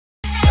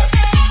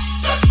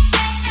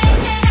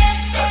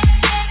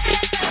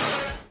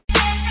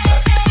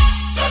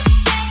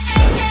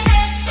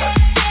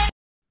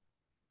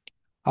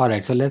All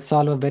right, so let's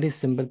solve a very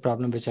simple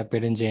problem which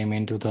appeared in JEE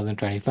Main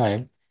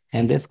 2025.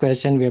 In this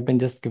question, we have been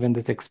just given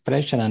this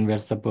expression and we are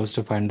supposed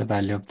to find the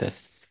value of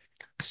this.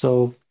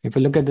 So if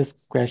you look at this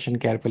question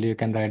carefully, you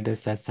can write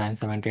this as sin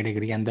 70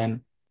 degree, and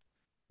then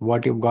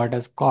what you got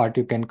as cot,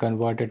 you can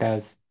convert it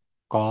as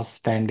cos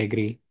 10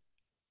 degree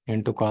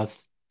into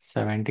cos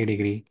 70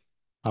 degree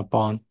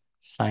upon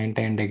sin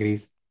 10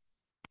 degrees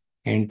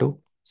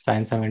into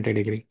sin 70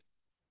 degree.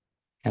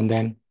 And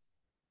then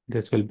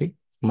this will be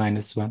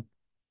minus 1.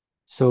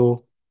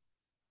 So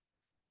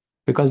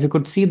because we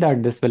could see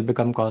that this will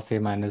become cos A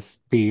minus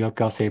B or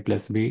cos A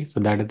plus B.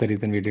 So that is the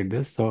reason we did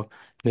this. So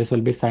this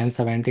will be sin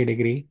 70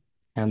 degree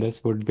and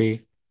this would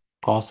be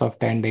cos of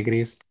 10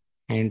 degrees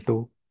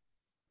into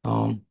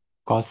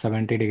cos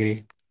 70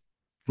 degree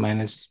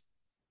minus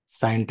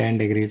sin 10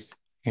 degrees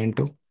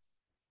into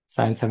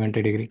sin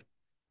 70 degree.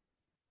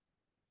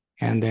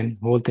 And then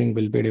whole thing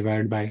will be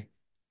divided by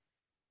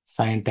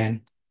sin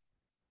 10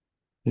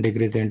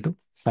 degrees into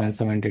sin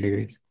 70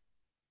 degrees.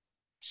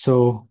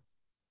 So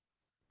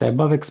the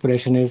above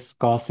expression is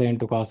cos A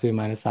into cos B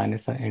minus sin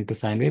A into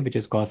sin A, which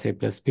is cos A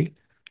plus B.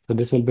 So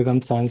this will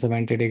become sin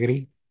 70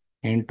 degree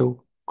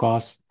into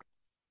cos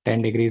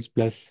 10 degrees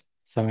plus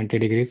 70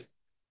 degrees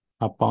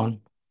upon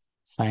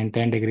sin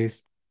 10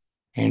 degrees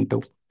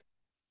into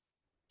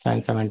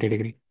sin 70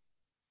 degree,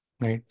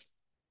 right?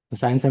 So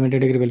sin 70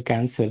 degree will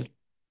cancel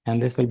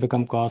and this will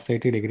become cos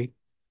 80 degree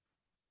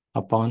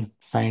upon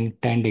sin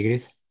 10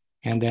 degrees.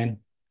 And then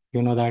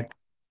you know that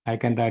I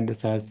can write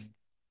this as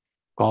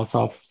cos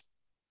of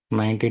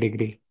 90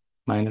 degree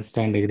minus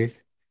 10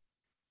 degrees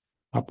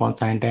upon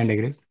sin 10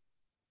 degrees.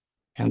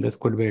 And this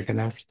could be written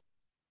as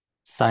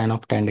sine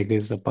of 10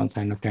 degrees upon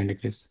sine of 10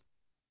 degrees,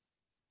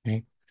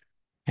 right?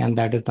 And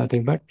that is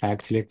nothing but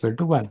actually equal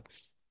to 1.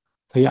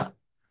 So yeah,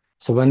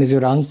 so 1 is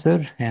your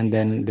answer. And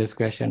then this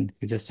question,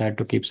 you just had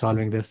to keep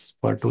solving this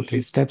for 2,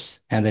 3 steps,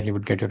 and then you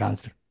would get your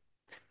answer.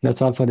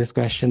 That's all for this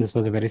question. This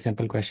was a very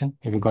simple question.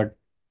 If you got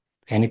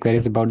any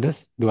queries about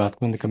this, do ask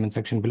me in the comment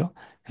section below,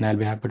 and I'll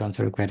be happy to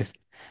answer your queries.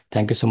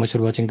 Thank you so much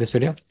for watching this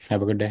video.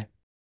 Have a good day.